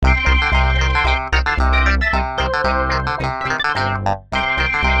Welcome,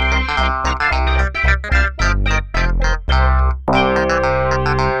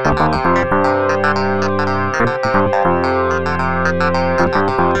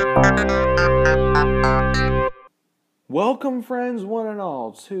 friends, one and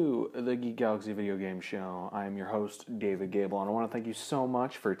all, to the Geek Galaxy Video Game Show. I am your host, David Gabel, and I want to thank you so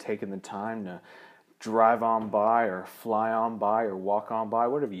much for taking the time to drive on by, or fly on by, or walk on by,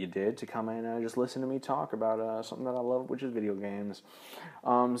 whatever you did, to come in and just listen to me talk about something that I love, which is video games.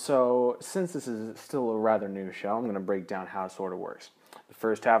 So, since this is still a rather new show, I'm going to break down how it sort of works. The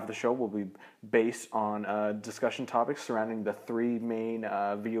first half of the show will be based on discussion topics surrounding the three main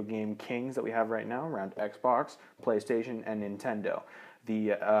video game kings that we have right now around Xbox, PlayStation, and Nintendo.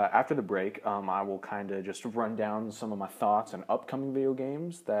 After the break, I will kind of just run down some of my thoughts on upcoming video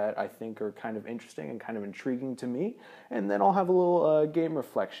games that I think are kind of interesting and kind of intriguing to me, and then I'll have a little game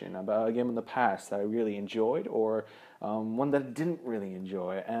reflection about a game in the past that I really enjoyed, or one that I didn't really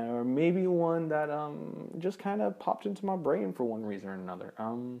enjoy, or maybe one that just kind of popped into my brain for one reason or another.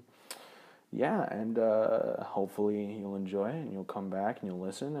 Hopefully you'll enjoy it, and you'll come back and you'll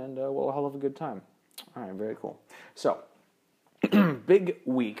listen, and we'll have a good time. All right, very cool. So, big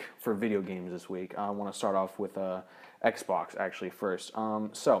week for video games this week. I want to start off with Xbox, actually, first.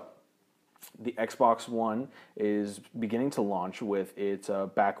 The Xbox One is beginning to launch with its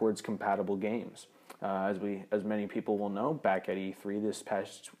backwards compatible games. As many people will know, back at E3 this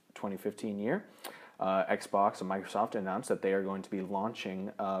past 2015 year, Xbox and Microsoft announced that they are going to be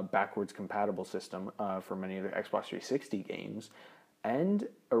launching a backwards compatible system for many of their Xbox 360 games and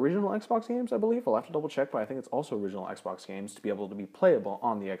original Xbox games, I believe. I'll have to double check, but I think it's also original Xbox games to be able to be playable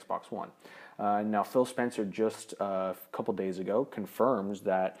on the Xbox One. Now, Phil Spencer just a couple days ago confirms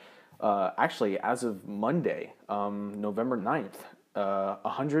that actually, as of Monday, November 9th,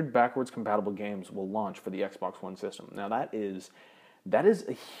 100 backwards compatible games will launch for the Xbox One system. Now, that is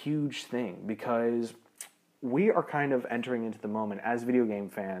a huge thing, because we are kind of entering into the moment as video game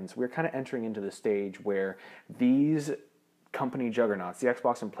fans. We're kind of entering into the stage where these company juggernauts, the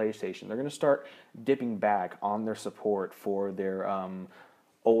Xbox and PlayStation, they're going to start dipping back on their support for their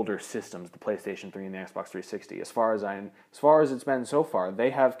older systems, the PlayStation 3 and the Xbox 360. As far as it's been so far, they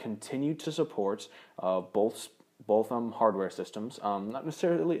have continued to support both hardware systems. Not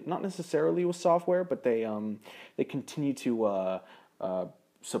necessarily with software, but they continue to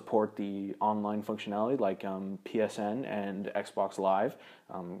support the online functionality, like PSN and Xbox Live.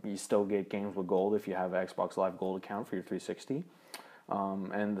 You still get games with gold if you have an Xbox Live Gold account for your 360.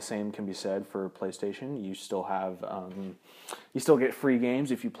 And the same can be said for PlayStation. You still get free games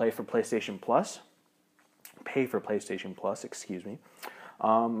if you pay for PlayStation Plus, excuse me.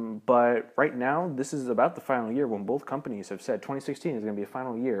 But right now, this is about the final year when both companies have said 2016 is going to be a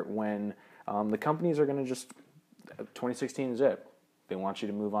final year when the companies are going to 2016 is it. They want you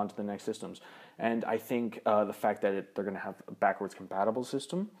to move on to the next systems. And I think the fact that they're going to have a backwards compatible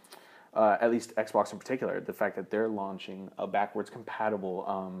system, at least Xbox in particular, the fact that they're launching a backwards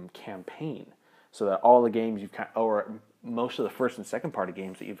compatible campaign, so that all the games or most of the first and second party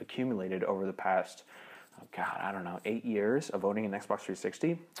games that you've accumulated over the past, 8 years of owning an Xbox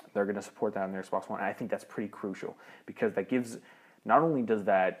 360, they're going to support that on their Xbox One. And I think that's pretty crucial, because that gives, not only does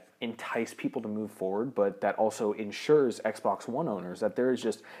that entice people to move forward, but that also ensures Xbox One owners that their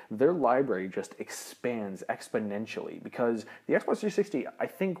library just expands exponentially, because the Xbox 360, I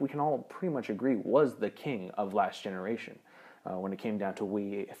think we can all pretty much agree, was the king of last generation when it came down to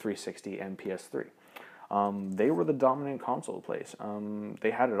Wii, 360, and PS3. They were the dominant console place.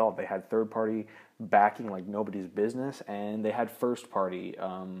 They had it all. They had third-party backing like nobody's business, and they had first-party.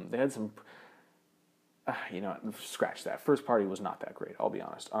 They had some... scratch that. First party was not that great, I'll be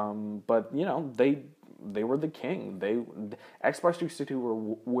honest. But they were the king. Xbox 360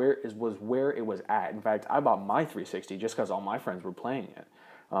 was where it was at. In fact, I bought my 360 just because all my friends were playing it,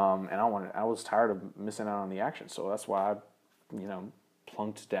 and I was tired of missing out on the action. So that's why I,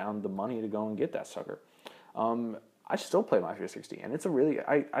 plunked down the money to go and get that sucker. I still play my 360, and it's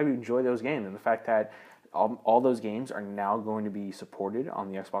I enjoy those games, and the fact that all those games are now going to be supported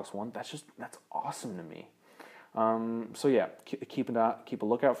on the Xbox One, that's awesome to me. So yeah, keep a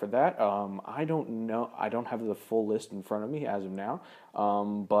lookout for that. I don't know, I don't have the full list in front of me as of now,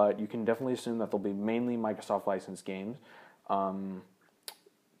 but you can definitely assume that they'll be mainly Microsoft licensed games.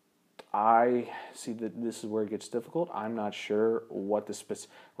 I see that this is where it gets difficult. I'm not sure what the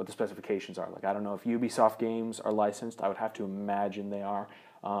specifications are. Like, I don't know if Ubisoft games are licensed. I would have to imagine they are.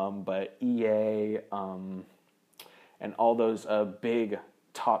 But EA and all those big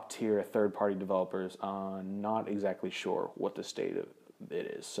top-tier third-party developers, not exactly sure what the state of it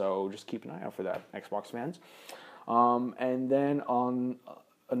is. So just keep an eye out for that, Xbox fans. And then on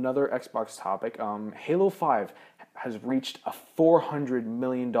another Xbox topic, Halo 5 has reached a $400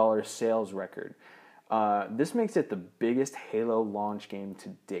 million sales record. This makes it the biggest Halo launch game to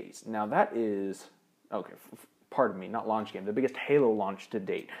date. Now that is, okay, pardon me, not launch game, the biggest Halo launch to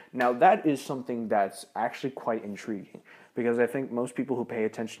date. Now that is something that's actually quite intriguing, because I think most people who pay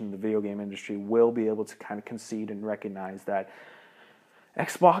attention to the video game industry will be able to kind of concede and recognize that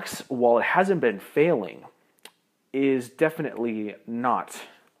Xbox, while it hasn't been failing, is definitely not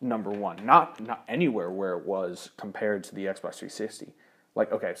number one. Not anywhere where it was compared to the Xbox 360.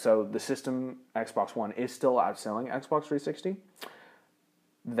 Like, okay, so the system Xbox One is still outselling Xbox 360.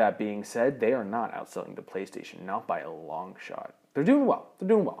 That being said, they are not outselling the PlayStation, not by a long shot. They're doing well. They're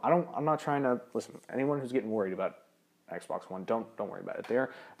doing well. I'm not trying to listen. Anyone who's getting worried about Xbox One, don't worry about it.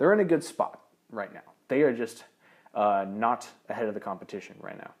 They're in a good spot right now. They are just not ahead of the competition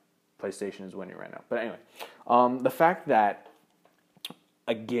right now. PlayStation is winning right now. But anyway, the fact that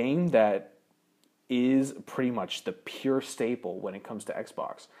a game that is pretty much the pure staple when it comes to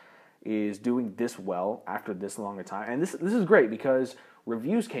Xbox is doing this well after this long a time. And this is great because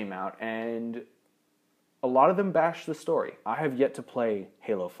reviews came out and a lot of them bashed the story. I have yet to play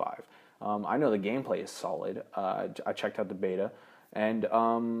Halo 5. I know the gameplay is solid. I checked out the beta and the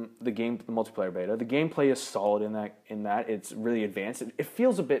multiplayer beta. The gameplay is solid in that it's really advanced. It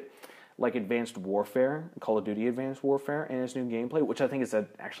feels a bit like Advanced Warfare, Call of Duty Advanced Warfare, and its new gameplay, which I think is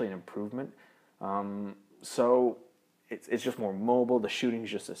actually an improvement. So it's just more mobile. The shooting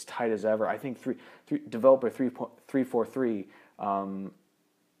is just as tight as ever. I think developer 343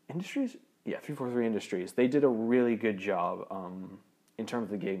 Industries, 343 Industries, they did a really good job in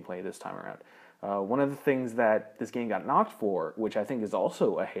terms of the gameplay this time around. One of the things that this game got knocked for, which I think is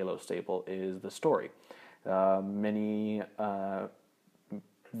also a Halo staple, is the story. Many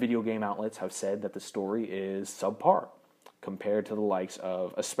video game outlets have said that the story is subpar compared to the likes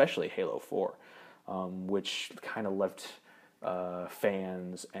of especially Halo 4, which kind of left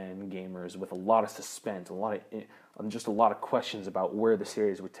fans and gamers with a lot of suspense, a lot of questions about where the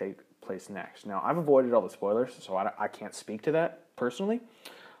series would take place next. Now, I've avoided all the spoilers, so I can't speak to that personally,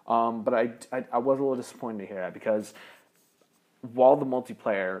 but I was a little disappointed to hear that, because while the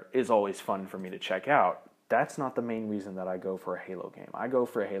multiplayer is always fun for me to check out, that's not the main reason that I go for a Halo game. I go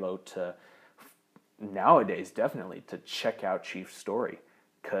for a Halo nowadays, definitely, to check out Chief's story,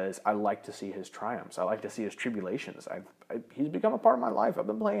 because I like to see his triumphs. I like to see his tribulations. He's become a part of my life. I've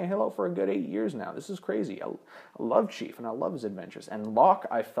been playing Halo for a good 8 years now. This is crazy. I love Chief, and I love his adventures. And Locke,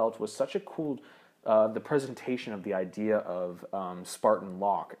 I felt, was such a cool... the presentation of the idea of Spartan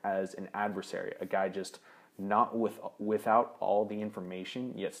Locke as an adversary, a guy just not without all the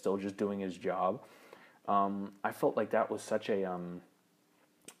information, yet still just doing his job. I felt like that was such an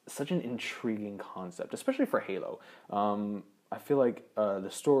intriguing concept, especially for Halo. I feel like the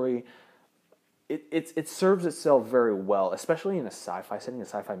story, it serves itself very well, especially in a sci-fi setting, a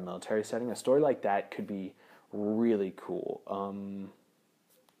sci-fi military setting. A story like that could be really cool.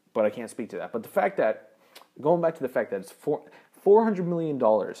 But I can't speak to that. But going back to the fact that it's $400 million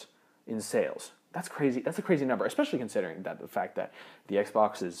in sales, that's crazy. That's a crazy number, especially considering that the fact that the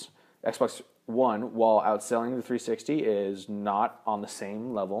Xbox One, while outselling the 360, is not on the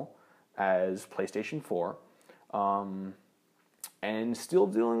same level as PlayStation 4, and still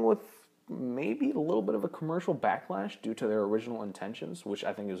dealing with maybe a little bit of a commercial backlash due to their original intentions, which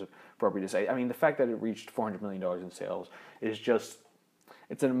I think is appropriate to say. I mean, the fact that it reached $400 million in sales is just...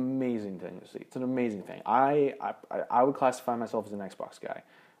 it's an amazing thing to see. It's an amazing thing. I would classify myself as an Xbox guy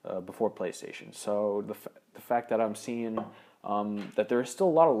before PlayStation. So the fact that I'm seeing that there is still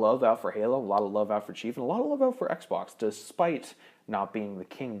a lot of love out for Halo, a lot of love out for Chief, and a lot of love out for Xbox, despite not being the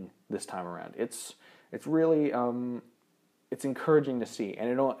king this time around. It's really it's encouraging to see,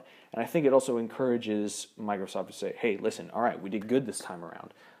 and I think it also encourages Microsoft to say, hey, listen, all right, we did good this time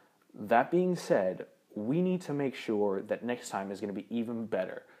around. That being said, we need to make sure that next time is going to be even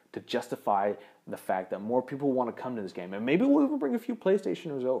better to justify the fact that more people want to come to this game. And maybe we'll even bring a few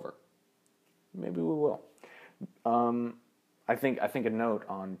PlayStationers over. Maybe we will. I think a note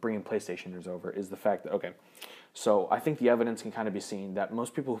on bringing PlayStationers over is the fact that, okay, so I think the evidence can kind of be seen that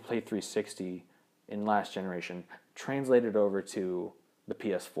most people who played 360 in last generation translated over to the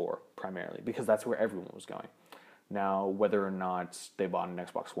PS4 primarily, because that's where everyone was going. Now, whether or not they bought an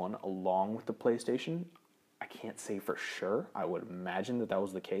Xbox One along with the PlayStation, I can't say for sure. I would imagine that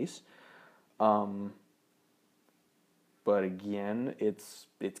was the case. But again, it's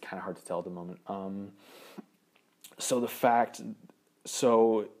kind of hard to tell at the moment. So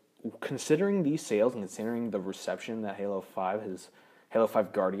considering these sales and considering the reception that Halo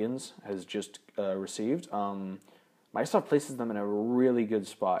 5 Guardians has just received, Microsoft places them in a really good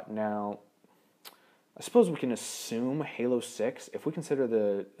spot. Now, I suppose we can assume Halo 6, if we consider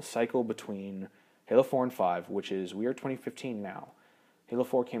the cycle between Halo 4 and 5, which is, we are 2015 now. Halo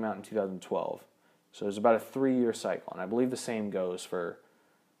 4 came out in 2012. So there's about a 3-year cycle, and I believe the same goes for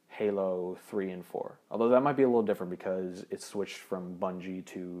Halo 3 and 4. Although that might be a little different because it switched from Bungie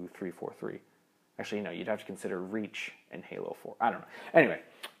to 343. Actually, no, you'd have to consider Reach and Halo 4. I don't know. Anyway,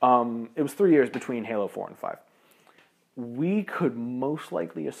 it was 3 years between Halo 4 and 5. We could most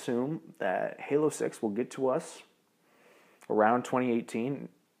likely assume that Halo 6 will get to us around 2018.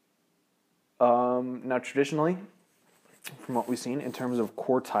 Now, traditionally, from what we've seen in terms of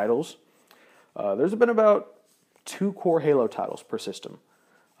core titles, there's been about 2 core Halo titles per system.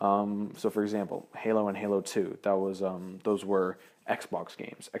 So, for example, Halo and Halo 2, that was those were Xbox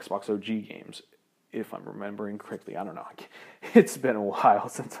games, Xbox OG games, if I'm remembering correctly. I don't know. It's been a while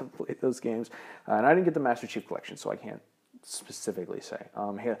since I've played those games. And I didn't get the Master Chief Collection, so I can't specifically say.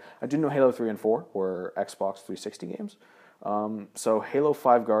 I do know Halo 3 and 4 were Xbox 360 games. So Halo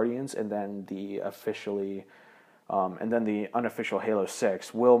 5 Guardians and then the unofficial Halo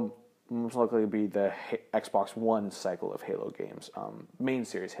 6 will most likely be the Xbox One cycle of Halo games, main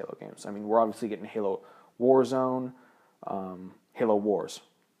series Halo games. I mean, we're obviously getting Halo Warzone, Halo Wars,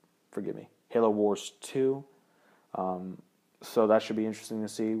 Halo Wars 2. So that should be interesting to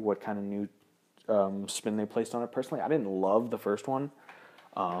see what kind of new spin they placed on it. Personally, I didn't love the first one,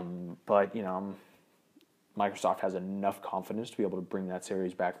 but Microsoft has enough confidence to be able to bring that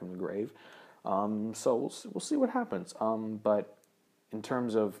series back from the grave. So we'll see what happens. But in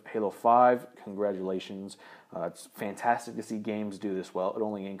terms of Halo 5, congratulations. It's fantastic to see games do this well. It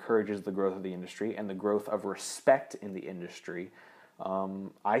only encourages the growth of the industry and the growth of respect in the industry,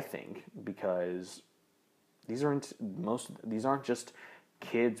 I think, because these aren't just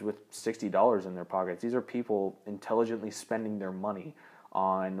kids with $60 in their pockets. These are people intelligently spending their money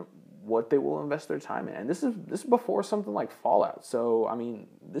on what they will invest their time in. And this is before something like Fallout. So, I mean,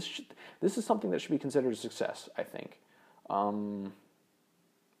 this is something that should be considered a success, I think.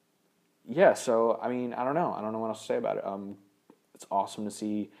 Yeah, so, I mean, I don't know what else to say about it. It's awesome to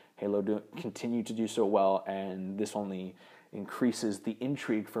see Halo continue to do so well, and this only increases the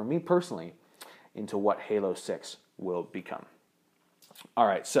intrigue for me personally into what Halo 6 will become. All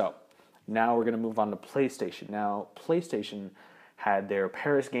right, so now we're going to move on to PlayStation. Now, PlayStation had their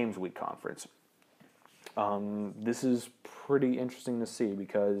Paris Games Week conference. This is pretty interesting to see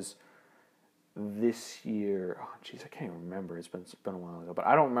because this year, I can't even remember. It's been a while ago, but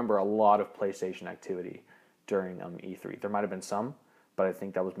I don't remember a lot of PlayStation activity during E3. There might have been some, but I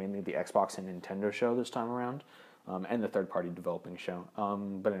think that was mainly the Xbox and Nintendo show this time around, and the third-party developing show.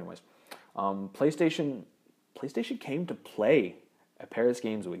 But anyways, PlayStation came to play at Paris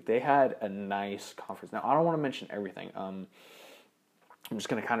Games Week. They had a nice conference. Now, I don't want to mention everything. I'm just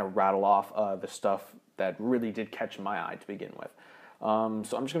going to kind of rattle off the stuff that really did catch my eye to begin with. So I'm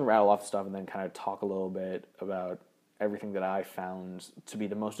just going to rattle off the stuff and then kind of talk a little bit about everything that I found to be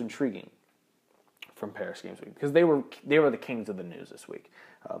the most intriguing from Paris Games Week, because they were the kings of the news this week,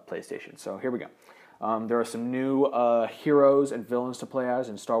 PlayStation. So here we go. There are some new heroes and villains to play as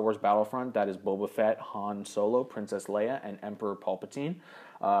in Star Wars Battlefront. That is Boba Fett, Han Solo, Princess Leia, and Emperor Palpatine.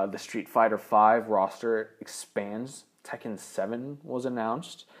 The Street Fighter V roster expands. Tekken 7 was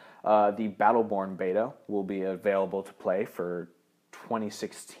announced. The Battleborn beta will be available to play for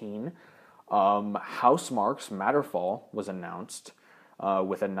 2016. Housemarque's Matterfall was announced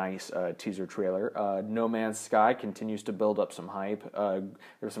with a nice teaser trailer. No Man's Sky continues to build up some hype.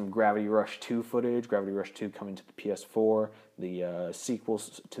 There's some Gravity Rush 2 footage. Gravity Rush 2 coming to the PS4. The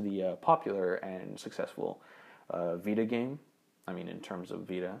sequels to the popular and successful Vita game. I mean, in terms of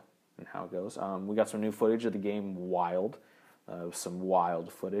Vita and how it goes. We got some new footage of the game Wild. Some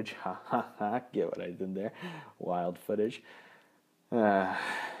wild footage. Get what I did there. Wild footage. I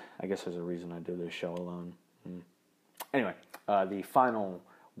guess there's a reason I did this show alone. Anyway, the final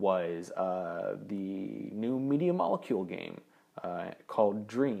was the new Media Molecule game called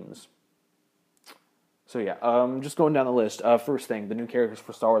Dreams. So yeah, just going down the list. First thing, the new characters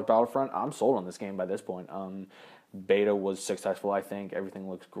for Star Wars Battlefront. I'm sold on this game by this point. Beta was successful, I think. Everything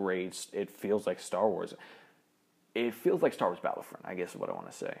looks great. It feels like Star Wars. It feels like Star Wars Battlefront, I guess is what I want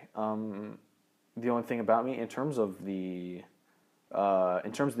to say. The only thing about me, in terms of these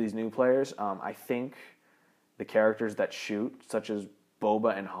new players, I think the characters that shoot, such as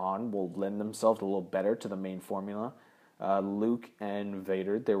Boba and Han, will lend themselves a little better to the main formula. Luke and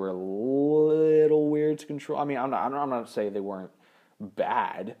Vader, they were a little weird to control. I mean, I'm not saying they weren't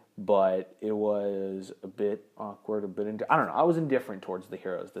bad, but it was a bit awkward, I don't know. I was indifferent towards the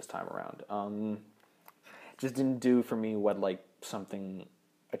heroes this time around. just didn't do for me what like something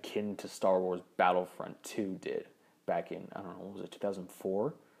akin to Star Wars Battlefront 2 did back in, I don't know, what was it,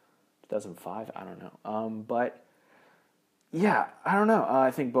 2004? 2005? I don't know. But yeah, I don't know.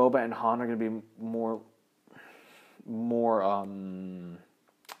 I think Boba and Han are going to be more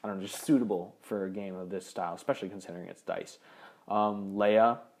I don't know, just suitable for a game of this style, especially considering it's dice.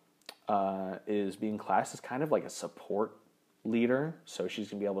 Leia is being classed as kind of like a support leader, so she's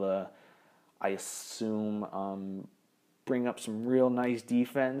going to be able to, I assume, bring up some real nice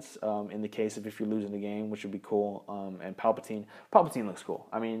defense in the case of if you're losing the game, which would be cool. And Palpatine looks cool.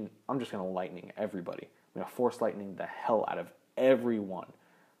 I mean, I'm just going to lightning everybody. I'm going to force lightning the hell out of everyone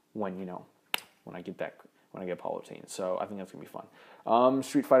when I get Palpatine. So I think that's going to be fun.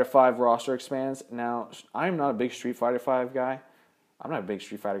 Street Fighter V roster expands. Now, I'm not a big Street Fighter V guy. I'm not a big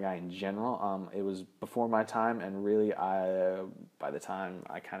Street Fighter guy in general. It was before my time, and really, by the time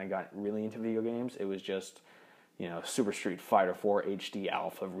I kind of got really into video games, it was just, Super Street Fighter 4 HD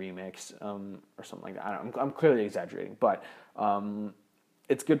Alpha Remix, or something like that. I'm clearly exaggerating, but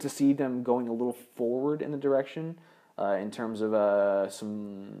it's good to see them going a little forward in the direction in terms of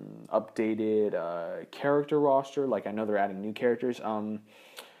some updated character roster. Like, I know they're adding new characters. A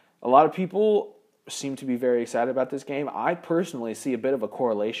lot of people seem to be very excited about this game. I personally see a bit of a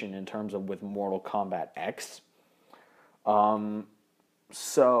correlation in terms of with Mortal Kombat X.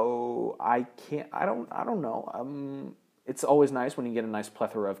 So I don't know. It's always nice when you get a nice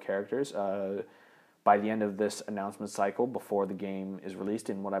plethora of characters. By the end of this announcement cycle, before the game is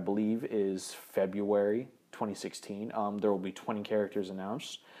released in what I believe is February 2016, there will be 20 characters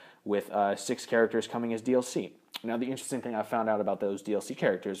announced, with 6 characters coming as DLC. Now, the interesting thing I found out about those DLC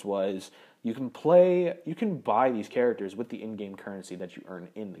characters was you can buy these characters with the in-game currency that you earn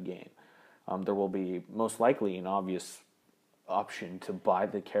in the game. There will be most likely an obvious option to buy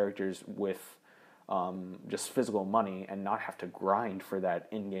the characters with just physical money and not have to grind for that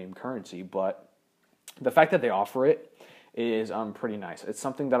in-game currency. But the fact that they offer it is pretty nice. It's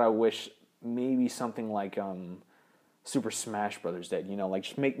something that I wish maybe something like Super Smash Brothers did. Like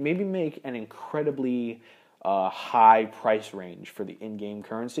just make an incredibly high price range for the in-game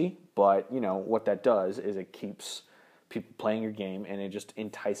currency, but what that does is it keeps people playing your game, and it just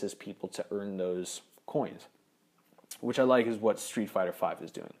entices people to earn those coins, which I like is what Street Fighter V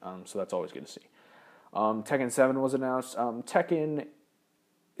is doing. So that's always good to see. Tekken 7 was announced. Tekken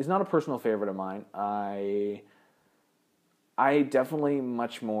is not a personal favorite of mine. I definitely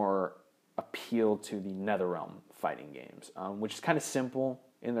much more appeal to the NetherRealm fighting games, which is kind of simple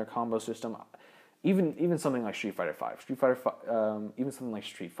in their combo system. Even something like Street Fighter V. Even something like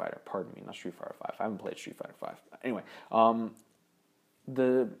Street Fighter. Pardon me, not Street Fighter V. I haven't played Street Fighter V. Anyway,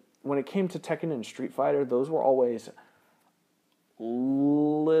 when it came to Tekken and Street Fighter, those were always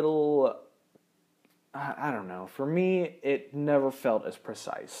little, I don't know. For me, it never felt as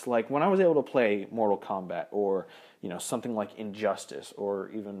precise. Like when I was able to play Mortal Kombat, or something like Injustice, or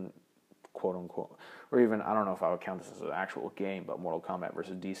even quote unquote, or even, I don't know if I would count this as an actual game, but Mortal Kombat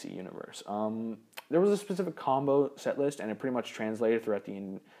versus DC Universe. There was a specific combo set list, and it pretty much translated throughout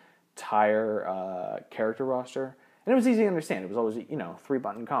the entire character roster. And it was easy to understand. It was always,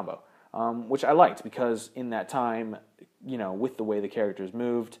 3-button combo, which I liked because in that time, with the way the characters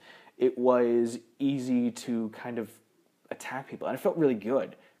moved, it was easy to kind of attack people. And it felt really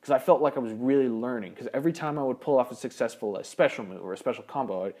good because I felt like I was really learning. Because every time I would pull off a successful special move or a special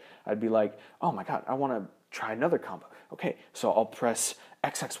combo, I'd be like, oh my god, I want to try another combo. Okay, so I'll press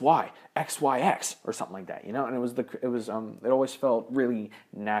XXY, XYX, or something like that, And it always felt really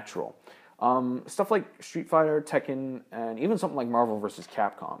natural. Stuff like Street Fighter, Tekken, and even something like Marvel vs.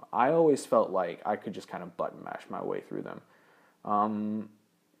 Capcom, I always felt like I could just kind of button mash my way through them. I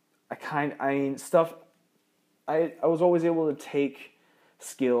was always able to take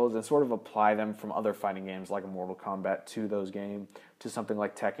skills and sort of apply them from other fighting games like Mortal Kombat to those games, to something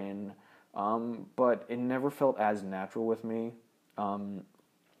like Tekken, but it never felt as natural with me.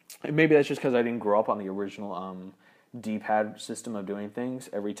 And maybe that's just because I didn't grow up on the original D-pad system of doing things.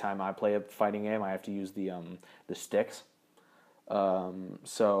 Every time I play a fighting game, I have to use the sticks.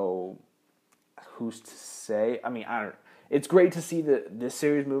 So who's to say? I mean, I don't. It's great to see this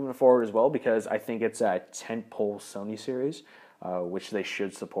series moving forward as well, because I think it's a tentpole Sony series, which they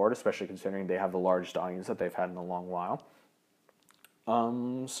should support, especially considering they have the largest audience that they've had in a long while.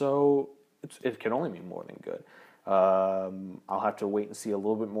 So it can only be more than good. I'll have to wait and see a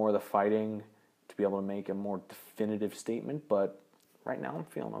little bit more of the fighting to be able to make a more definitive statement, but right now I'm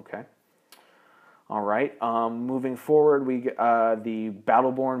feeling okay. All right, moving forward, the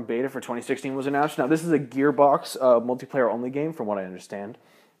Battleborn beta for 2016 was announced. Now, this is a Gearbox multiplayer-only game, from what I understand.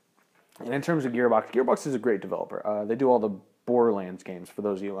 And in terms of Gearbox, Gearbox is a great developer. They do all the Borderlands games, for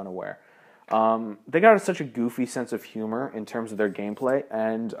those of you unaware. They got such a goofy sense of humor in terms of their gameplay,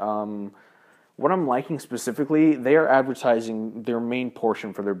 and what I'm liking specifically, they are advertising their main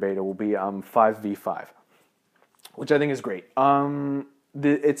portion for their beta will be 5v5, which I think is great.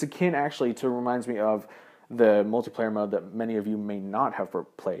 It's akin, actually, to reminds me of the multiplayer mode that many of you may not have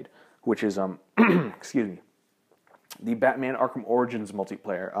played, which is excuse me, the Batman Arkham Origins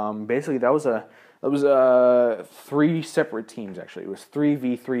multiplayer. Basically, that was 3 separate teams. Actually, it was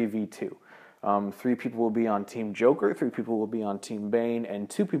 3v3v2. 3 people will be on Team Joker, 3 people will be on Team Bane, and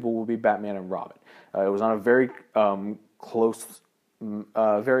 2 people will be Batman and Robin. It was on a very close,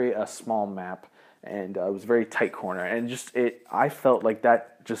 very small map, and it was a very tight corner. And I felt like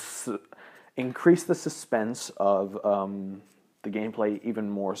that just increased the suspense of the gameplay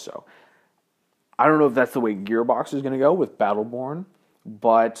even more so. I don't know if that's the way Gearbox is going to go with Battleborn,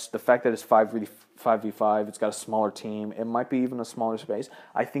 but the fact that it's 5v5, it's got a smaller team, it might be even a smaller space.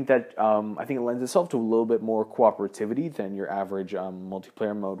 I think that it lends itself to a little bit more cooperativity than your average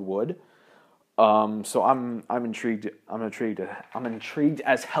multiplayer mode would. So I'm intrigued. I'm intrigued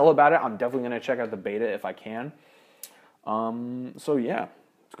as hell about it. I'm definitely going to check out the beta if I can. So yeah,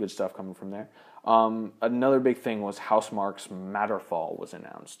 it's good stuff coming from there. Another big thing was Housemarque's Matterfall was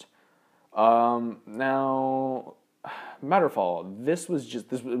announced. Now, Matterfall, this was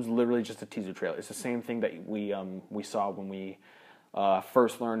literally just a teaser trailer. It's the same thing that we saw when we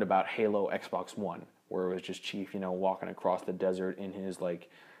first learned about Halo Xbox One, where it was just Chief, walking across the desert in his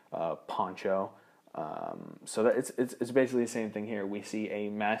poncho. So that it's basically the same thing here. We see a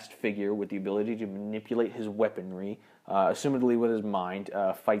masked figure with the ability to manipulate his weaponry, assumedly with his mind,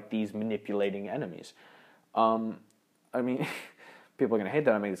 fight these manipulating enemies. I mean. People are going to hate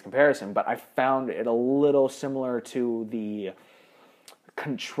that I make this comparison, but I found it a little similar to the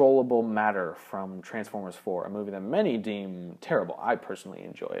controllable matter from Transformers 4, a movie that many deem terrible. I personally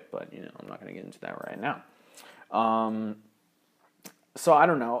enjoy it, but I'm not going to get into that right now. So I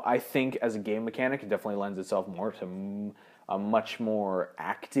don't know. I think as a game mechanic, it definitely lends itself more to a much more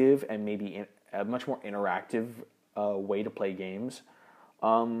active and maybe a much more interactive way to play games.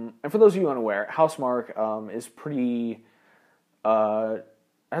 And for those of you unaware, Housemarque is pretty...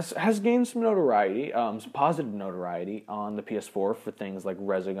 has gained some notoriety, some positive notoriety on the PS4 for things like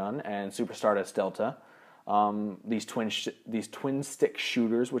Resogun and Super Stardust Delta. These twin stick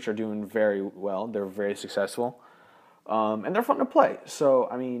shooters, which are doing very well, they're very successful, and they're fun to play. So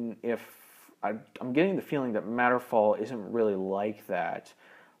I mean, if I'm getting the feeling that Matterfall isn't really like that,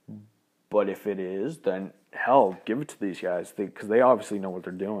 but if it is, then hell, give it to these guys because they obviously know what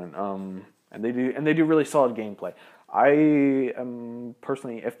they're doing. And they do really solid gameplay. I am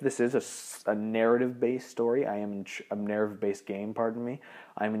personally, if this is a narrative-based story, a narrative-based game, pardon me,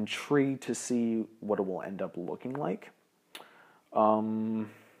 I'm intrigued to see what it will end up looking like.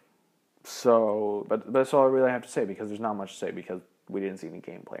 So, but that's all I really have to say because there's not much to say because we didn't see any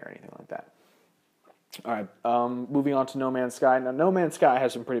gameplay or anything like that. All right, moving on to No Man's Sky. Now, No Man's Sky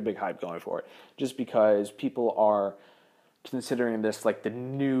has some pretty big hype going for it, just because people are considering this like the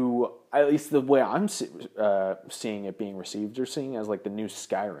new, at least the way I'm seeing it being received, they're seeing it as like the new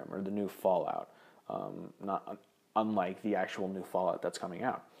Skyrim or the new Fallout, not unlike the actual new Fallout that's coming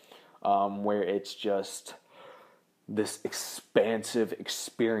out, where it's just this expansive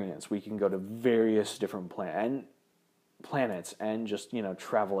experience. We can go to various different planets and just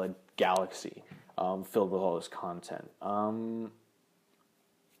travel a galaxy filled with all this content.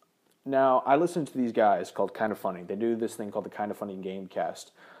 Now, I listen to these guys called Kinda Funny. They do this thing called the Kinda Funny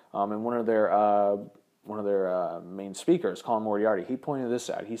Gamecast. And one of their main speakers, Colin Moriarty, he pointed this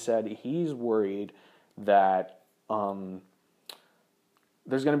out. He said he's worried that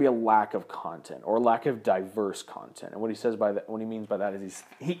there's going to be a lack of content or lack of diverse content. And what he means by that is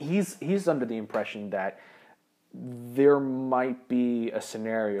he's under the impression that there might be a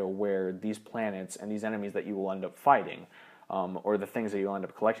scenario where these planets and these enemies that you will end up fighting, or the things that you'll end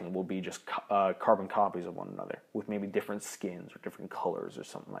up collecting, will be just carbon copies of one another with maybe different skins or different colors or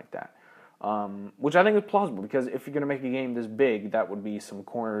something like that. Which I think is plausible because if you're going to make a game this big, that would be some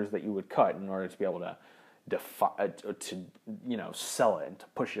corners that you would cut in order to be able to sell it and to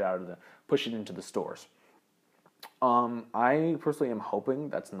push it into the stores. I personally am hoping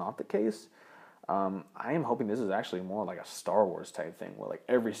that's not the case. I am hoping this is actually more like a Star Wars type thing, where like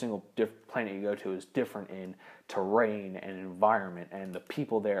every single planet you go to is different in terrain and environment, and the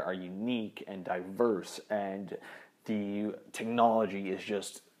people there are unique and diverse, and the technology is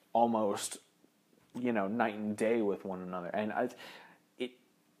just almost, night and day with one another. And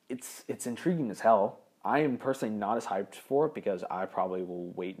it's intriguing as hell. I am personally not as hyped for it because I probably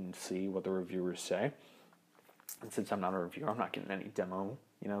will wait and see what the reviewers say. And since I'm not a reviewer, I'm not getting any demo,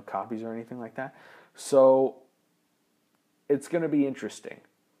 copies or anything like that. So it's going to be interesting.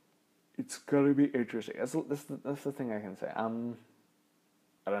 It's going to be interesting. That's the thing I can say. And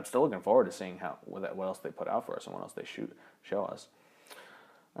I'm still looking forward to seeing what else they put out for us and what else they show us.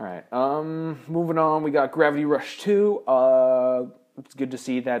 All right. Moving on, we got Gravity Rush 2. It's good to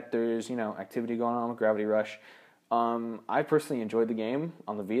see that there's, activity going on with Gravity Rush. I personally enjoyed the game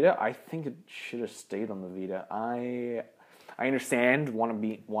on the Vita. I think it should have stayed on the Vita. I understand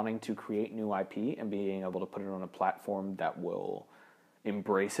wanting to create new IP and being able to put it on a platform that will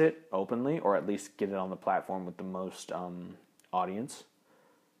embrace it openly, or at least get it on the platform with the most audience.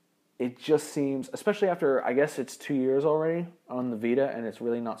 It just seems, especially after, I guess it's 2 years already on the Vita, and it's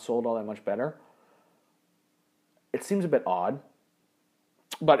really not sold all that much better. It seems a bit odd.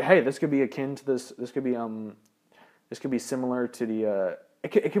 But hey, this could be akin to this. This could be similar to the.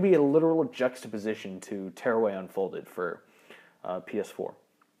 It could be a literal juxtaposition to Tearaway Unfolded for PS4,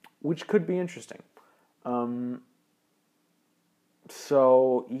 which could be interesting.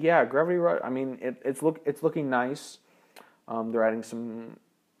 So yeah, Gravity Rush. I mean, it's looking nice. They're adding some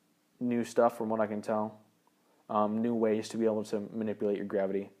new stuff, from what I can tell. New ways to be able to manipulate your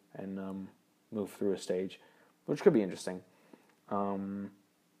gravity and move through a stage, which could be interesting.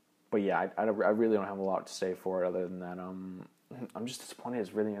 But yeah, I really don't have a lot to say for it other than that. I'm just disappointed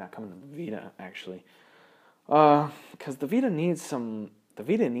it's really not coming to the Vita, actually. Because the Vita needs some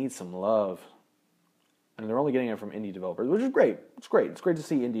love. And they're only getting it from indie developers, which is great. It's great. It's great to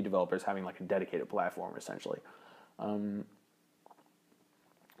see indie developers having like a dedicated platform, essentially.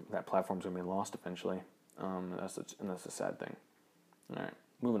 That platform's going to be lost eventually. And that's a sad thing. All right,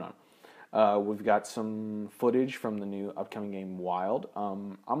 moving on. We've got some footage from the new upcoming game, Wild.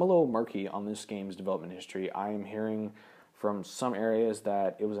 I'm a little murky on this game's development history. I am hearing from some areas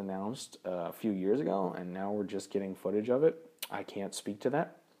that it was announced a few years ago, and now we're just getting footage of it. I can't speak to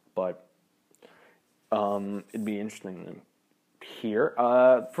that, but it'd be interesting to hear.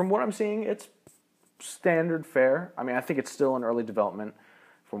 From what I'm seeing, it's standard fare. I mean, I think it's still in early development,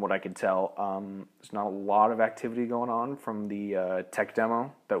 from what I could tell. There's not a lot of activity going on from the tech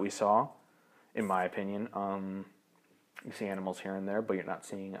demo that we saw, in my opinion. You see animals here and there, but you're not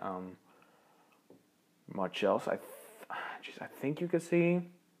seeing much else. I think you could see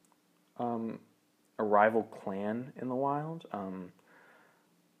a rival clan in the wild.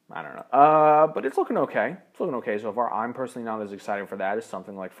 I don't know. But it's looking okay. It's looking okay so far. I'm personally not as excited for that as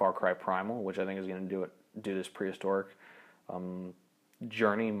something like Far Cry Primal, which I think is going to do this prehistoric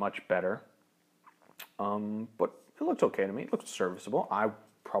journey much better. But it looked okay to me. It looked serviceable. I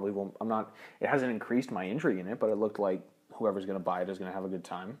probably won't. It hasn't increased my intrigue in it, but it looked like whoever's going to buy it is going to have a good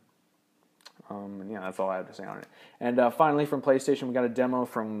time. And yeah, that's all I have to say on it. And finally, from PlayStation, we got a demo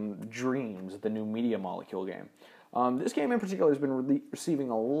from Dreams, the new Media Molecule game. This game in particular has been receiving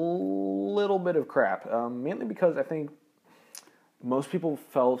a little bit of crap, mainly because I think most people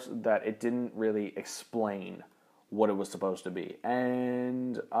felt that it didn't really explain what it was supposed to be.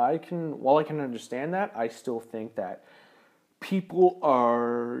 And while I can understand that, I still think that people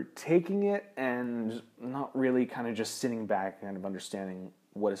are taking it and not really kind of just sitting back and kind of understanding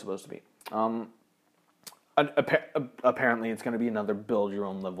what it's supposed to be. Apparently, it's going to be another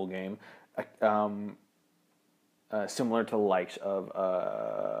build-your-own-level game, similar to the likes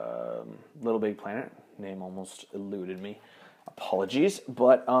of Little Big Planet. Name almost eluded me. Apologies,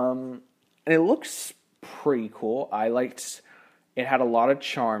 but and it looks pretty cool. It had a lot of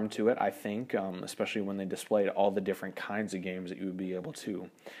charm to it, I think, especially when they displayed all the different kinds of games that you would be able to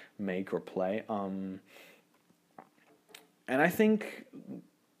make or play. And I think,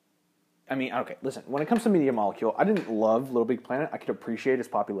 okay, listen, when it comes to Media Molecule, I didn't love Little Big Planet. I could appreciate its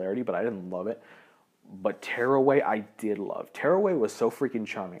popularity, but I didn't love it. But Tearaway, I did love. Tearaway was so freaking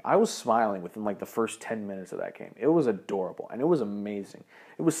charming. I was smiling within like the first 10 minutes of that game. It was adorable, and it was amazing.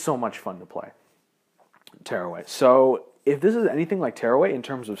 It was so much fun to play. Tearaway. So if this is anything like Tearaway in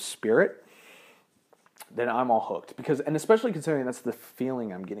terms of spirit, then I'm all hooked. And especially considering that's the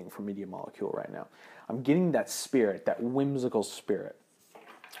feeling I'm getting from Media Molecule right now. I'm getting that spirit, that whimsical spirit,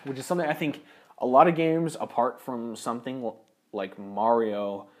 which is something I think a lot of games, apart from something like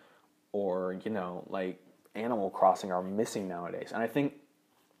Mario or, like Animal Crossing, are missing nowadays. And I think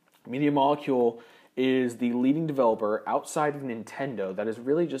Media Molecule is the leading developer outside of Nintendo that is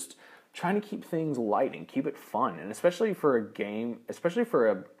really just trying to keep things light and keep it fun. And especially for a game, especially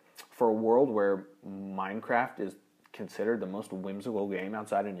for a world where Minecraft is considered the most whimsical game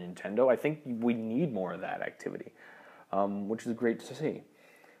outside of Nintendo, I think we need more of that activity, which is great to see.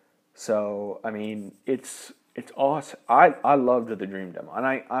 So I mean, it's awesome. I loved the Dream demo, and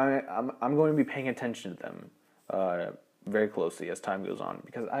I'm going to be paying attention to them very closely as time goes on,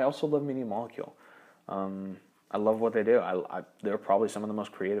 because I also love Media Molecule. I love what they do. They're probably some of the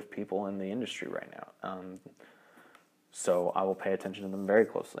most creative people in the industry right now. So I will pay attention to them very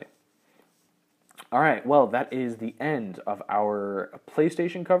closely. All right, well, that is the end of our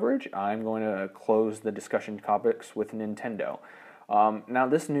PlayStation coverage. I'm going to close the discussion topics with Nintendo. Now,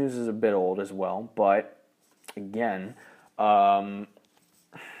 this news is a bit old as well, but again, Nintendo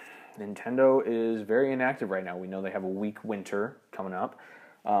is very inactive right now. We know they have a weak winter coming up.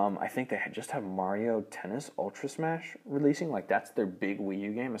 I think they just have Mario Tennis Ultra Smash releasing. Like, that's their big Wii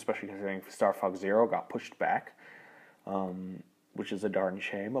U game, especially considering Star Fox Zero got pushed back, which is a darn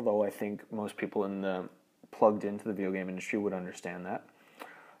shame, although I think most people plugged into the video game industry would understand that.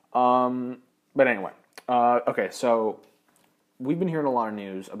 But anyway, okay, so we've been hearing a lot of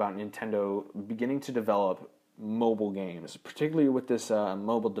news about Nintendo beginning to develop mobile games, particularly with this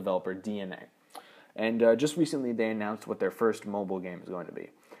mobile developer, DNA. And just recently they announced what their first mobile game is going to be.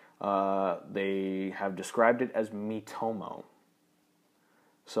 They have described it as Miitomo.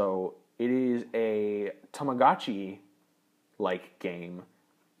 So it is a Tamagotchi-like game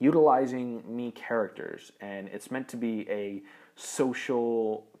utilizing Mii characters, and it's meant to be a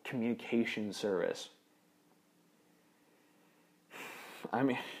social communication service. I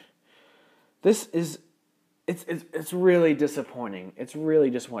mean, this is... It's really disappointing. It's really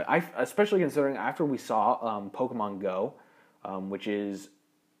disappointing. Especially considering after we saw Pokemon Go, which is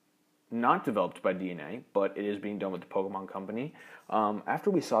not developed by DNA, but it is being done with the Pokemon Company. After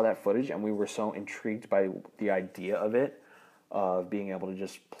we saw that footage and we were so intrigued by the idea of it, of being able to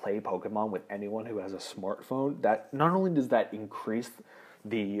just play Pokemon with anyone who has a smartphone, that not only does that increase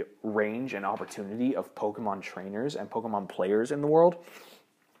the range and opportunity of Pokemon trainers and Pokemon players in the world,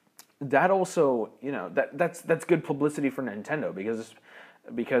 that also, that's good publicity for Nintendo,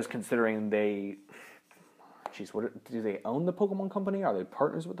 because considering what do they own the Pokemon Company? Are they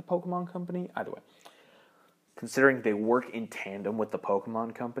partners with the Pokemon Company? Either way, considering they work in tandem with the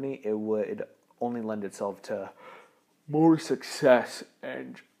Pokemon Company, it would only lend itself to more success.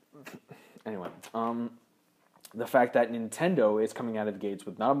 And anyway, the fact that Nintendo is coming out of the gates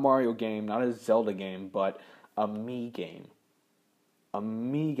with not a Mario game, not a Zelda game, but a Mii game. A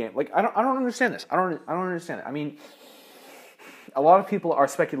Mii game. Like, I don't understand this. I don't understand it. I mean, a lot of people are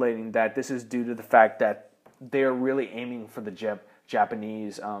speculating that this is due to the fact that they are really aiming for the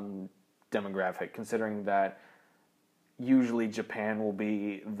Japanese demographic, considering that usually Japan will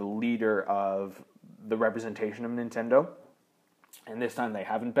be the leader of the representation of Nintendo, and this time they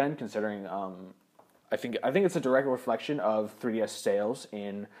haven't been, considering I think it's a direct reflection of 3DS sales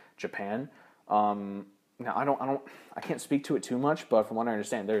in Japan. Now, I can't speak to it too much, but from what I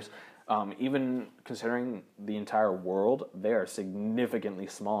understand, there's, even considering the entire world, they are significantly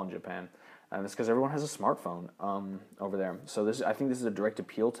small in Japan. And it's because everyone has a smartphone over there. So I think this is a direct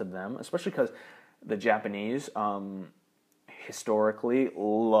appeal to them, especially because the Japanese historically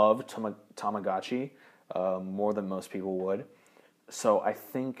love Tamagotchi more than most people would. So I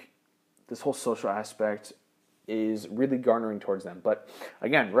think this whole social aspect is really garnering towards them. But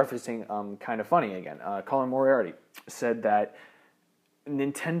again, referencing Kind of Funny again, Colin Moriarty said that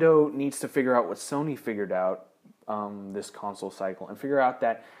Nintendo needs to figure out what Sony figured out this console cycle, and figure out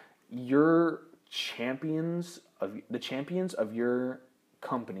that the champions of your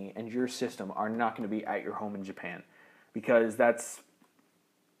company and your system are not going to be at your home in Japan, because that's,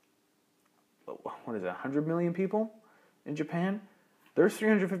 what is it, 100 million people in Japan? There's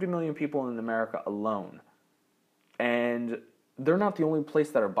 350 million people in America alone. And they're not the only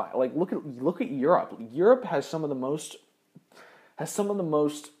place that are buying. Like, look at Europe. Europe has some of the most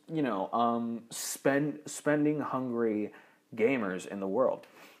spending hungry gamers in the world.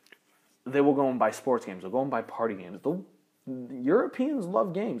 They will go and buy sports games. They'll go and buy party games. The Europeans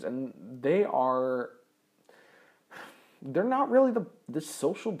love games, and they're not really the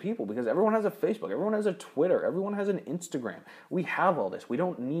social people, because everyone has a Facebook, everyone has a Twitter, everyone has an Instagram. We have all this. We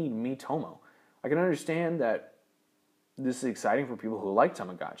don't need Miitomo. I can understand that this is exciting for people who like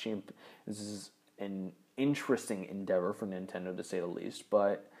Tamagotchi. This is an interesting endeavor for Nintendo, to say the least,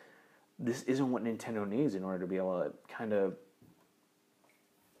 but this isn't what Nintendo needs in order to be able to kind of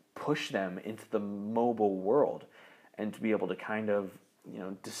push them into the mobile world, and to be able to kind of,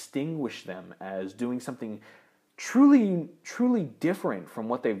 distinguish them as doing something truly, truly different from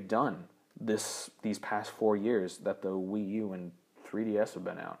what they've done these past 4 years that the Wii U and 3DS have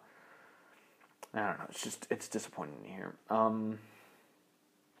been out. I don't know. It's disappointing to hear.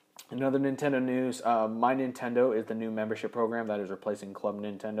 Another Nintendo news, My Nintendo is the new membership program that is replacing Club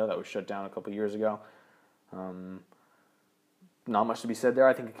Nintendo that was shut down a couple years ago. Not much to be said there.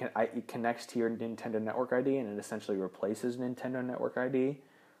 I think it connects to your Nintendo Network ID, and it essentially replaces Nintendo Network ID.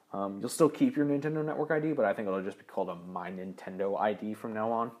 You'll still keep your Nintendo Network ID, but I think it'll just be called a My Nintendo ID from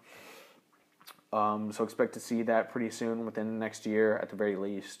now on. So expect to see that pretty soon, within the next year at the very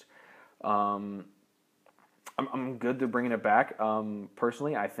least. I'm good to bringing it back.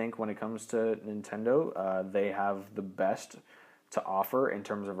 Personally, I think when it comes to Nintendo, they have the best to offer in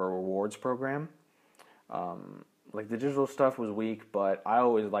terms of a rewards program. Like, the digital stuff was weak, but I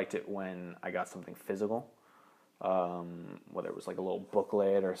always liked it when I got something physical. Whether it was like a little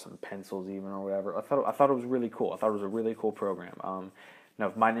booklet or some pencils even or whatever. I thought it was really cool. I thought it was a really cool program. Now,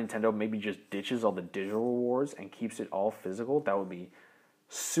 if My Nintendo maybe just ditches all the digital rewards and keeps it all physical, that would be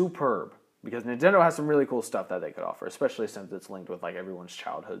superb. Because Nintendo has some really cool stuff that they could offer, especially since it's linked with like everyone's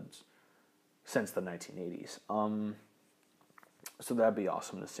childhoods since the 1980s. So that'd be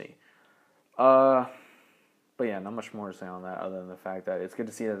awesome to see. But yeah, not much more to say on that other than the fact that it's good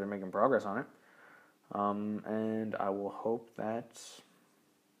to see that they're making progress on it. And I will hope that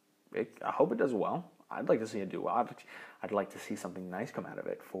I hope it does well. I'd like to see it do well. I'd like to see something nice come out of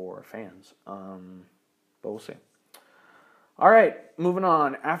it for fans. But we'll see. All right, moving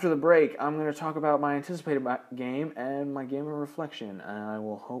on. After the break, I'm going to talk about my anticipated game and my game of reflection. And I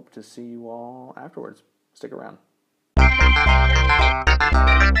will hope to see you all afterwards. Stick around.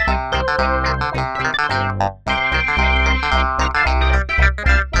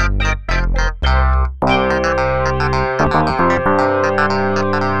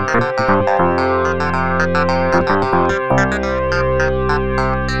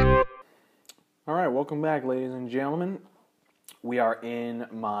 All right, welcome back, ladies and gentlemen. We are in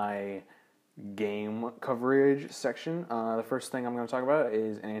my game coverage section. The first thing I'm going to talk about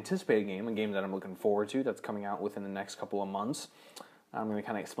is an anticipated game, a game that I'm looking forward to that's coming out within the next couple of months. I'm going to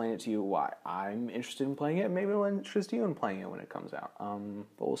kind of explain it to you why I'm interested in playing it. Maybe it'll interest you in playing it when it comes out,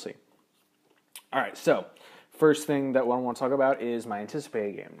 but we'll see. All right, so first thing that I want to talk about is my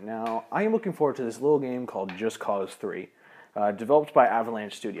anticipated game. Now, I am looking forward to this little game called Just Cause 3, developed by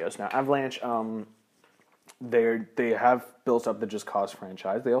Avalanche Studios. Now, Avalanche, they have built up the Just Cause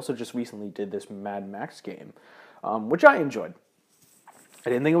franchise. They also just recently did this Mad Max game, which I enjoyed. I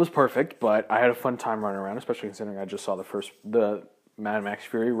didn't think it was perfect, but I had a fun time running around, especially considering I just saw the Mad Max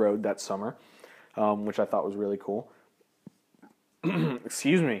Fury Road that summer, which I thought was really cool.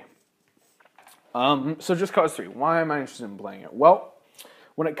 Excuse me. So Just Cause 3, why am I interested in playing it? Well,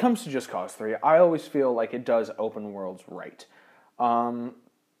 when it comes to Just Cause 3, I always feel like it does open worlds right.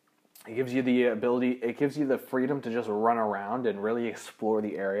 It gives you the ability, it gives you the freedom to just run around and really explore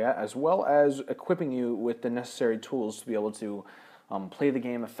the area, as well as equipping you with the necessary tools to be able to play the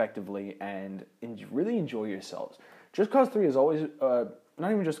game effectively and really enjoy yourselves. Just Cause 3 is always,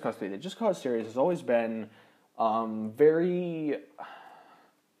 not even Just Cause 3, the Just Cause series has always been very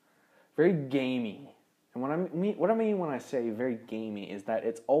gamey. And what I mean when I say very gamey is that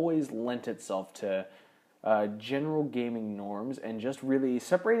it's always lent itself to general gaming norms and just really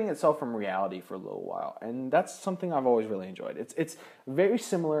separating itself from reality for a little while. And that's something I've always really enjoyed. It's very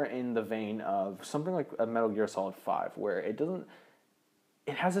similar in the vein of something like a Metal Gear Solid 5, where it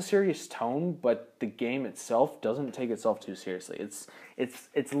has a serious tone, but the game itself doesn't take itself too seriously.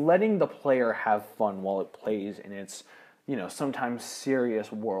 It's letting the player have fun while it plays in its, sometimes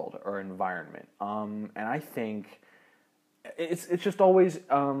serious world or environment. And I think it's just always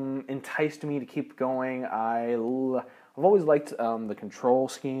enticed me to keep going. I've always liked the control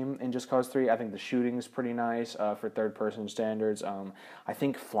scheme in Just Cause 3. I think the shooting is pretty nice for third-person standards. I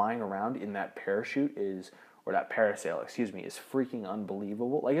think flying around in that parachute that parasail, is freaking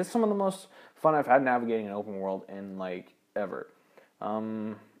unbelievable. Like, it's some of the most fun I've had navigating an open world in, like, ever.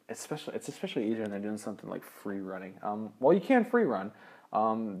 It's especially easier than doing something like free running. Well, you can free run.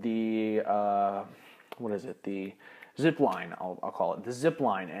 The zip line, I'll call it. The zip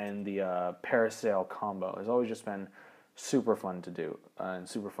line and the parasail combo has always just been super fun to do and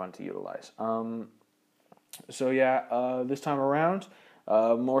super fun to utilize. This time around,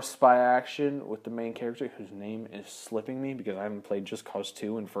 more spy action with the main character whose name is slipping me because I haven't played Just Cause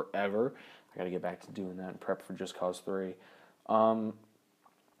 2 in forever. I gotta get back to doing that and prep for Just Cause 3.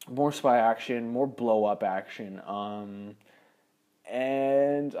 More spy action, more blow-up action.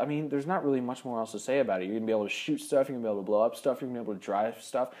 And, I mean, there's not really much more else to say about it. You're going to be able to shoot stuff, you're going to be able to blow up stuff, you're going to be able to drive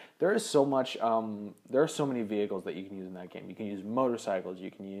stuff. There is so much, there are so many vehicles that you can use in that game. You can use motorcycles,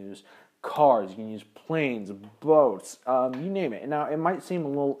 you can use cars, you can use planes, boats, you name it. Now, it might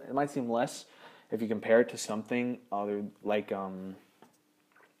seem less if you compare it to something other, like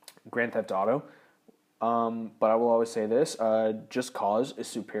Grand Theft Auto. But I will always say this: Just Cause is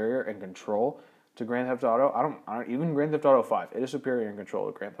superior in control to Grand Theft Auto. I don't even Grand Theft Auto 5. It is superior in control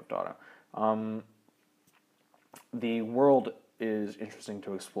to Grand Theft Auto. The world is interesting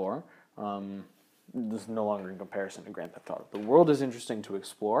to explore. This is no longer in comparison to Grand Theft Auto. The world is interesting to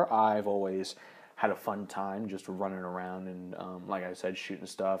explore. I've always had a fun time just running around and, like I said, shooting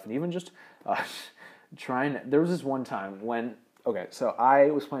stuff, and even just trying. There was this one time when. Okay, so I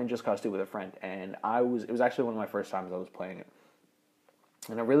was playing Just Cause 2 with a friend, and it was actually one of my first times I was playing it.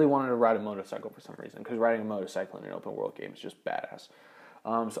 And I really wanted to ride a motorcycle for some reason, because riding a motorcycle in an open world game is just badass.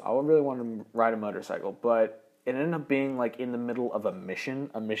 So I really wanted to ride a motorcycle, but it ended up being like in the middle of a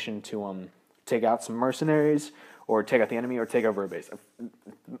mission to take out some mercenaries, or take out the enemy, or take over a base.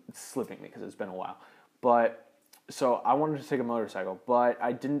 It's slipping me because it's been a while. But, so I wanted to take a motorcycle, but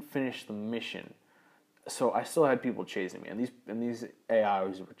I didn't finish the mission. So I still had people chasing me, and these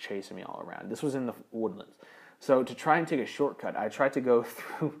AIs were chasing me all around. This was in the woodlands. So to try and take a shortcut, I tried to go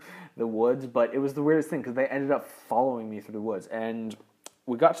through the woods, but it was the weirdest thing because they ended up following me through the woods. And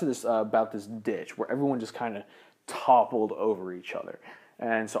we got to this about this ditch where everyone just kind of toppled over each other.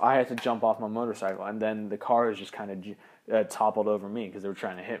 And so I had to jump off my motorcycle, and then the cars just kind of toppled over me because they were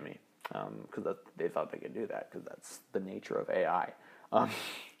trying to hit me, because they thought they could do that because that's the nature of AI.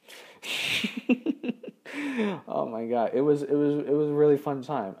 Oh my god, it was a really fun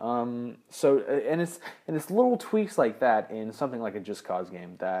time. So and it's little tweaks like that in something like a Just Cause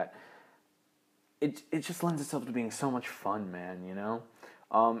game that it just lends itself to being so much fun, man. You know,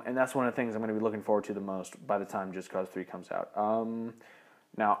 and that's one of the things I'm going to be looking forward to the most by the time Just Cause 3 comes out.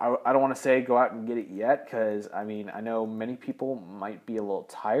 Now I don't want to say go out and get it yet, because I mean I know many people might be a little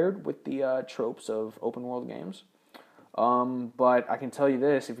tired with the tropes of open world games. But I can tell you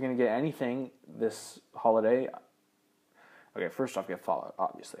this: if you're going to get anything this holiday, okay, first off, get Fallout,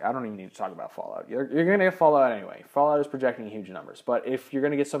 obviously. I don't even need to talk about Fallout. You're going to get Fallout anyway. Fallout is projecting huge numbers. But if you're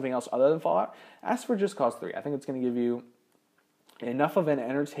going to get something else other than Fallout, ask for Just Cause 3. I think it's going to give you enough of an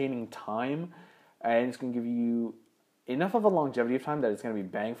entertaining time, and it's going to give you enough of a longevity of time that it's going to be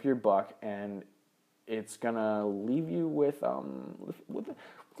bang for your buck, and it's going to leave you with a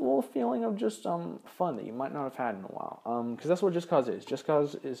little feeling of just fun that you might not have had in a while. Because that's what Just Cause is. Just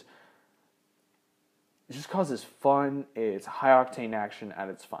Cause is fun. It's high octane action at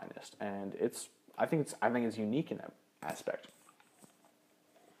its finest, and I think it's unique in that aspect.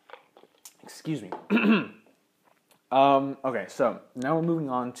 Excuse me. Okay, so now we're moving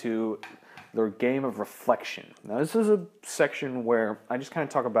on to the game of reflection. Now this is a section where I just kind of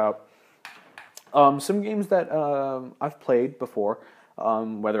talk about some games that I've played before,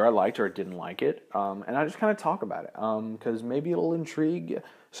 whether I liked or didn't like it, and I just kind of talk about it, because maybe it'll intrigue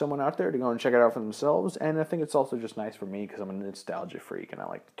someone out there to go and check it out for themselves, and I think it's also just nice for me because I'm a nostalgia freak and I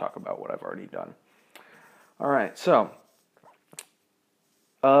like to talk about what I've already done. Alright, so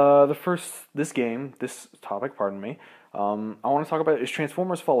this topic, pardon me, I want to talk about is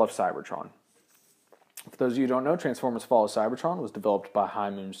Transformers Fall of Cybertron. For those of you who don't know, Transformers Fall of Cybertron was developed by High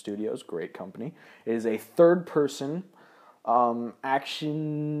Moon Studios, great company. It is a third-person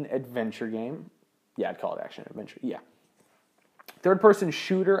action-adventure game. Yeah, I'd call it action-adventure, yeah. Third-person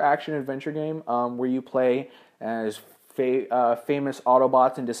shooter action-adventure game where you play as famous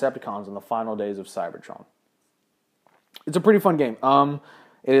Autobots and Decepticons in the final days of Cybertron. It's a pretty fun game.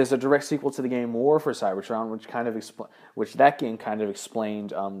 It is a direct sequel to the game War for Cybertron, which that game kind of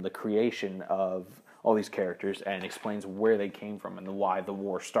explained the creation of all these characters and explains where they came from and why the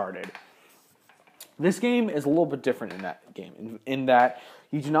war started. This game is a little bit different in that game, in that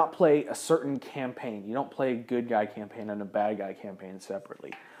you do not play a certain campaign. You don't play a good guy campaign and a bad guy campaign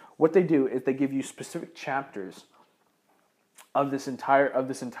separately. What they do is they give you specific chapters of this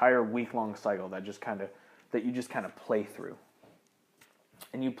entire week-long cycle that you just kind of play through.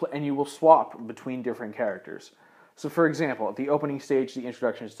 And you will swap between different characters. So, for example, the opening stage, the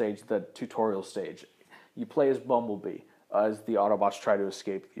introduction stage, the tutorial stage, you play as Bumblebee as the Autobots try to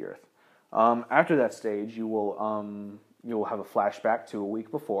escape the Earth. After that stage, you will have a flashback to a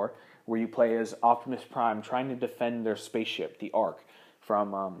week before, where you play as Optimus Prime trying to defend their spaceship, the Ark,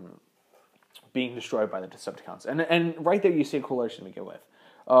 from being destroyed by the Decepticons. And right there, you see a correlation to begin with.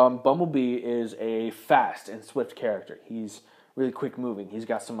 Bumblebee is a fast and swift character. He's really quick moving. He's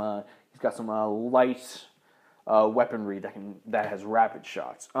got some light weaponry that has rapid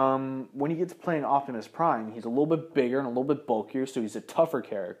shots. When you get to playing Optimus Prime, he's a little bit bigger and a little bit bulkier, so he's a tougher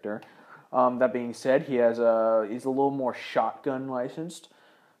character. That being said, he's a little more shotgun licensed,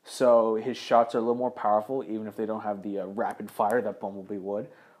 so his shots are a little more powerful, even if they don't have the rapid fire that Bumblebee would.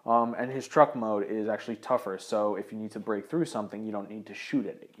 And his truck mode is actually tougher, so if you need to break through something, you don't need to shoot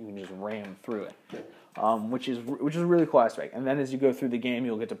at it. You can just ram through it, which is a really cool aspect. And then as you go through the game,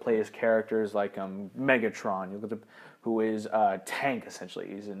 you'll get to play as characters like Megatron. You'll get to, who is a tank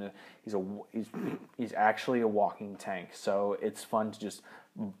essentially. He's actually a walking tank. So it's fun to just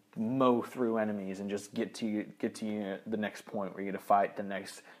mow through enemies and just get to the next point where you get to fight the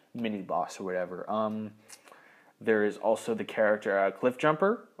next mini boss or whatever. There is also the character Cliff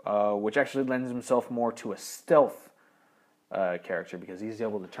Jumper, which actually lends himself more to a stealth character because he's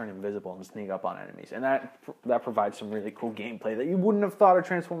able to turn invisible and sneak up on enemies, and that provides some really cool gameplay that you wouldn't have thought a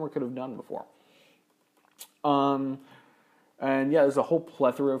Transformer could have done before. And yeah, there's a whole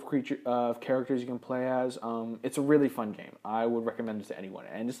plethora of characters you can play as. It's a really fun game. I would recommend it to anyone.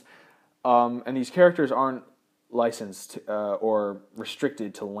 And these characters aren't licensed or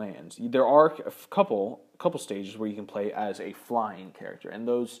restricted to lands. There are a couple stages where you can play as a flying character, and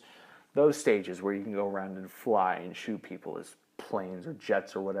those stages where you can go around and fly and shoot people as planes or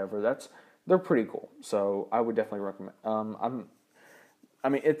jets or whatever, they're pretty cool. So I would definitely recommend.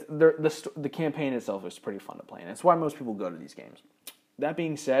 The campaign itself is pretty fun to play, and it's why most people go to these games. That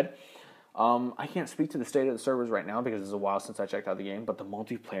being said, I can't speak to the state of the servers right now because it's a while since I checked out the game, but the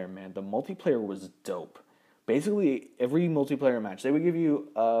multiplayer was dope. Basically, every multiplayer match, they would give you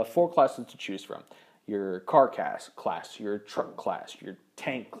 4 classes to choose from. Your car class, your truck class, your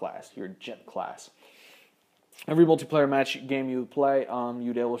tank class, your jet class. Every multiplayer match game you play,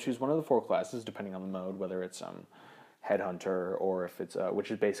 you'd be able to choose one of the 4 classes, depending on the mode, whether it's Headhunter or if it's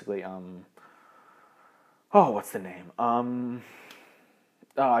which is basically what's the name?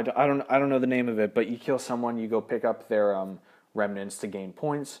 I don't know the name of it, but you kill someone, you go pick up their remnants to gain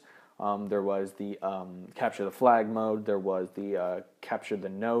points. There was the capture the flag mode. There was the capture the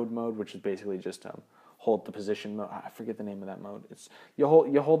node mode, which is basically just hold the position mode. I forget the name of that mode. It's you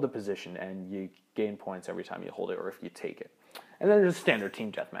hold the position and you gain points every time you hold it or if you take it. And then there's a standard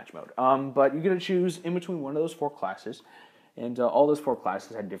team deathmatch mode. But you get to choose in between one of those 4 classes, and all those 4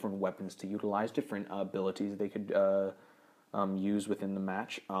 classes had different weapons to utilize, different abilities they could use within the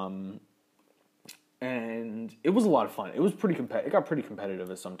match. And it was a lot of fun. It was it got pretty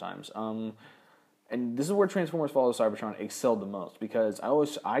competitive sometimes. And this is where Transformers: Fall of Cybertron excelled the most because I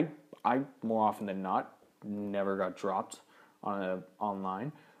more often than not never got dropped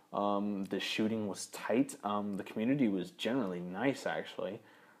online. The shooting was tight. The community was generally nice actually,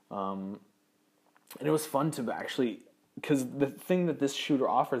 and it was fun to actually because the thing that this shooter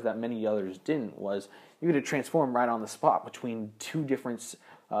offers that many others didn't was you could transform right on the spot between 2 different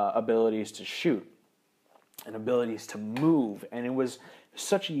abilities to shoot and abilities to move, and it was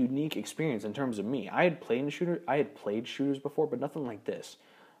such a unique experience in terms of me. I had played shooters before, but nothing like this,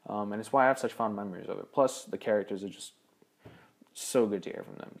 and it's why I have such fond memories of it. Plus, the characters are just so good to hear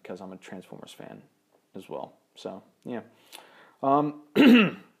from them because I'm a Transformers fan as well. So yeah,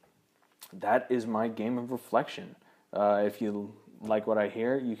 that is my game of reflection. If you like what I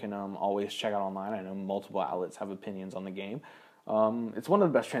hear, you can always check out online. I know multiple outlets have opinions on the game. It's one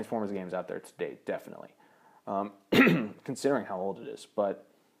of the best Transformers games out there to date, definitely. Considering how old it is, but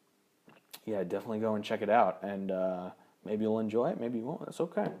yeah, definitely go and check it out, and maybe you'll enjoy it, maybe you won't. That's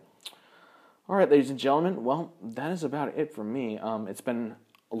okay. All right, ladies and gentlemen, well, that is about it for me. It's been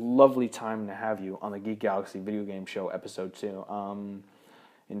a lovely time to have you on the Geek Galaxy Video Game Show Episode 2.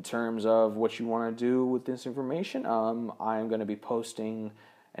 In terms of what you want to do with this information, I'm going to be posting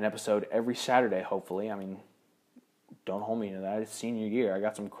an episode every Saturday, hopefully. I mean, don't hold me to that. It's senior year. I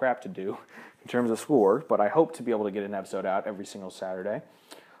got some crap to do in terms of schoolwork, but I hope to be able to get an episode out every single Saturday.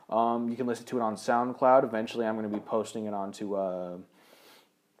 You can listen to it on SoundCloud. Eventually, I'm going to be posting it onto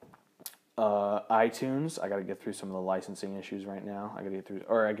iTunes. I got to get through some of the licensing issues right now. I could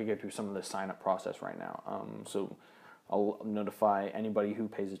get through some of the sign-up process right now. So I'll notify anybody who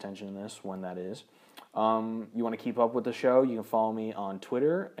pays attention to this when that is. You want to keep up with the show, you can follow me on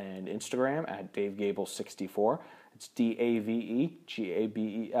Twitter and Instagram at DaveGabel64. It's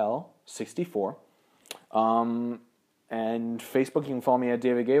DaveGabel 64. And Facebook, you can follow me at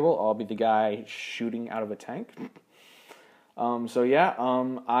David Gabel. I'll be the guy shooting out of a tank.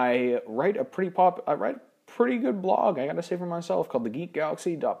 I write a pretty good blog, I gotta say for myself, called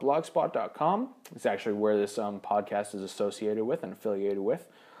thegeekgalaxy.blogspot.com. It's actually where this podcast is associated with and affiliated with.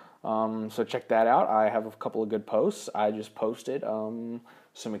 So check that out. I have a couple of good posts. I just posted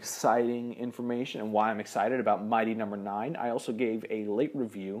some exciting information and why I'm excited about Mighty Number 9. I also gave a late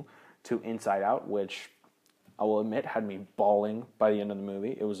review to Inside Out, which I will admit had me bawling by the end of the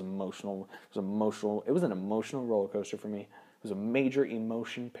movie. It was emotional. It was an emotional roller coaster for me. It was a major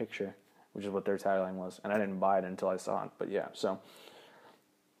emotion picture, which is what their tagline was, and I didn't buy it until I saw it. But yeah, so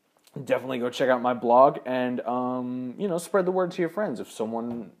definitely go check out my blog and spread the word to your friends. If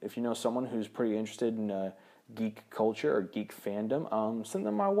you know someone who's pretty interested in geek culture or geek fandom, send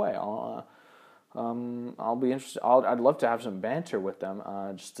them my way. I'll be interested. I'd love to have some banter with them,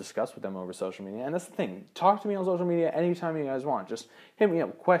 just discuss with them over social media. And that's the thing. Talk to me on social media anytime you guys want. Just hit me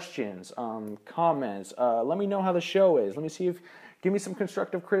up, questions, comments. Let me know how the show is. Give me some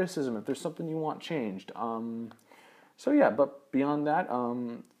constructive criticism if there's something you want changed. So yeah, but beyond that,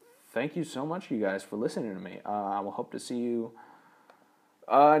 thank you so much, you guys, for listening to me. I will hope to see you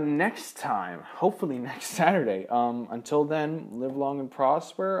next time, hopefully next Saturday. Until then, live long and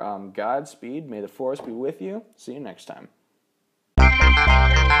prosper. Godspeed. May the force be with you. See you next time.